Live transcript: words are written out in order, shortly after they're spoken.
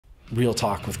Real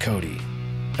Talk with Cody,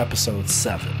 episode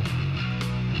 7.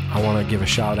 I want to give a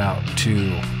shout out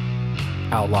to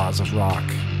Outlaws of Rock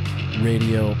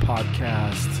radio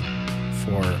podcast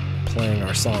for playing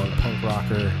our song Punk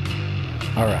Rocker.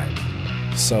 All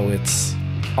right, so it's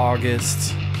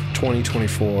August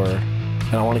 2024,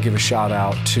 and I want to give a shout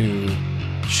out to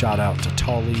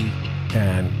Tully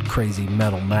and Crazy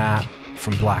Metal Matt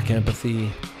from Black Empathy.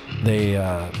 They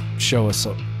show us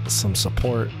some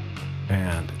support,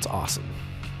 and it's awesome.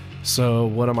 So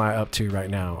what am I up to right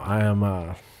now? I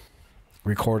am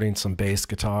recording some bass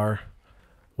guitar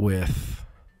with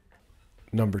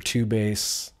number 2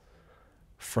 bass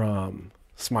from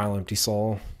Smile Empty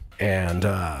Soul, and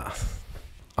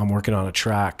I'm working on a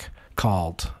track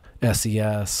called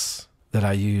SES that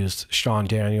I used Sean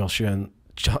Danielson's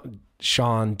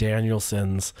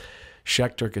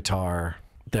Schecter guitar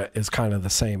that is kind of the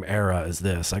same era as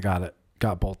this. I got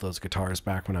both those guitars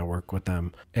back when I worked with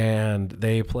them, and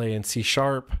they play in C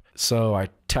sharp. So I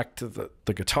teched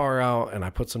the guitar out and I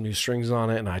put some new strings on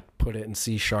it and I put it in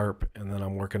C sharp, and then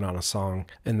I'm working on a song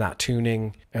in that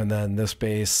tuning. And then this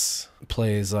bass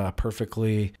plays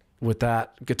perfectly with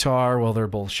that guitar. Well, they're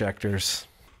both Schecters.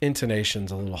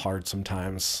 Intonation's a little hard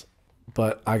sometimes,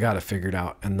 but I got it figured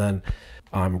out. And then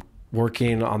I'm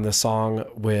working on this song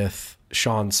with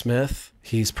Sean Smith.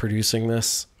 He's producing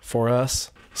this for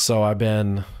us. So I've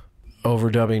been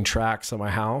overdubbing tracks at my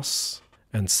house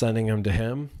and sending them to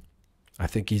him. I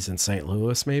think he's in St.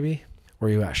 Louis, maybe. Where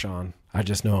you at, Sean? I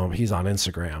just know him. He's on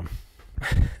Instagram.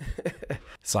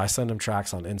 So I send him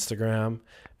tracks on Instagram,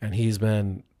 and he's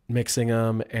been mixing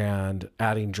them and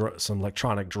adding some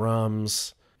electronic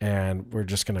drums, and we're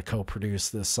just going to co-produce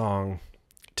this song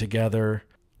together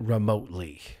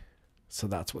remotely. So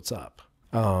that's what's up.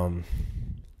 All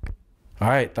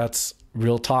right, that's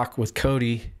Real Talk with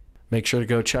Cody. Make sure to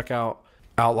go check out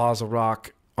Outlaws of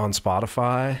Rock on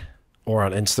Spotify or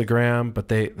on Instagram, but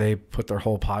they put their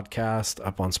whole podcast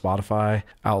up on Spotify.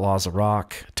 Outlaws of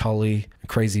Rock, Tully,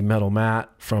 Crazy Metal Matt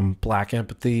from Black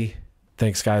Empathy.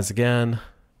 Thanks, guys, again.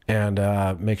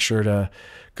 And make sure to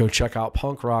go check out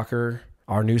Punk Rocker,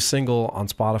 our new single, on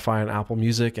Spotify and Apple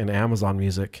Music and Amazon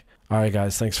Music. All right,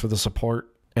 guys, thanks for the support.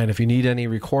 And if you need any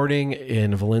recording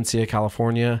in Valencia,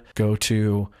 California, go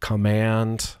to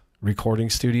Command Recording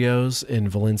Studios in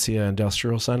Valencia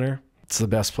Industrial Center. It's the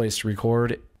best place to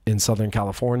record in Southern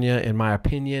California, in my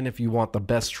opinion, if you want the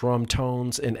best drum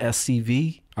tones in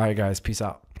SCV. All right, guys, peace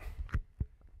out.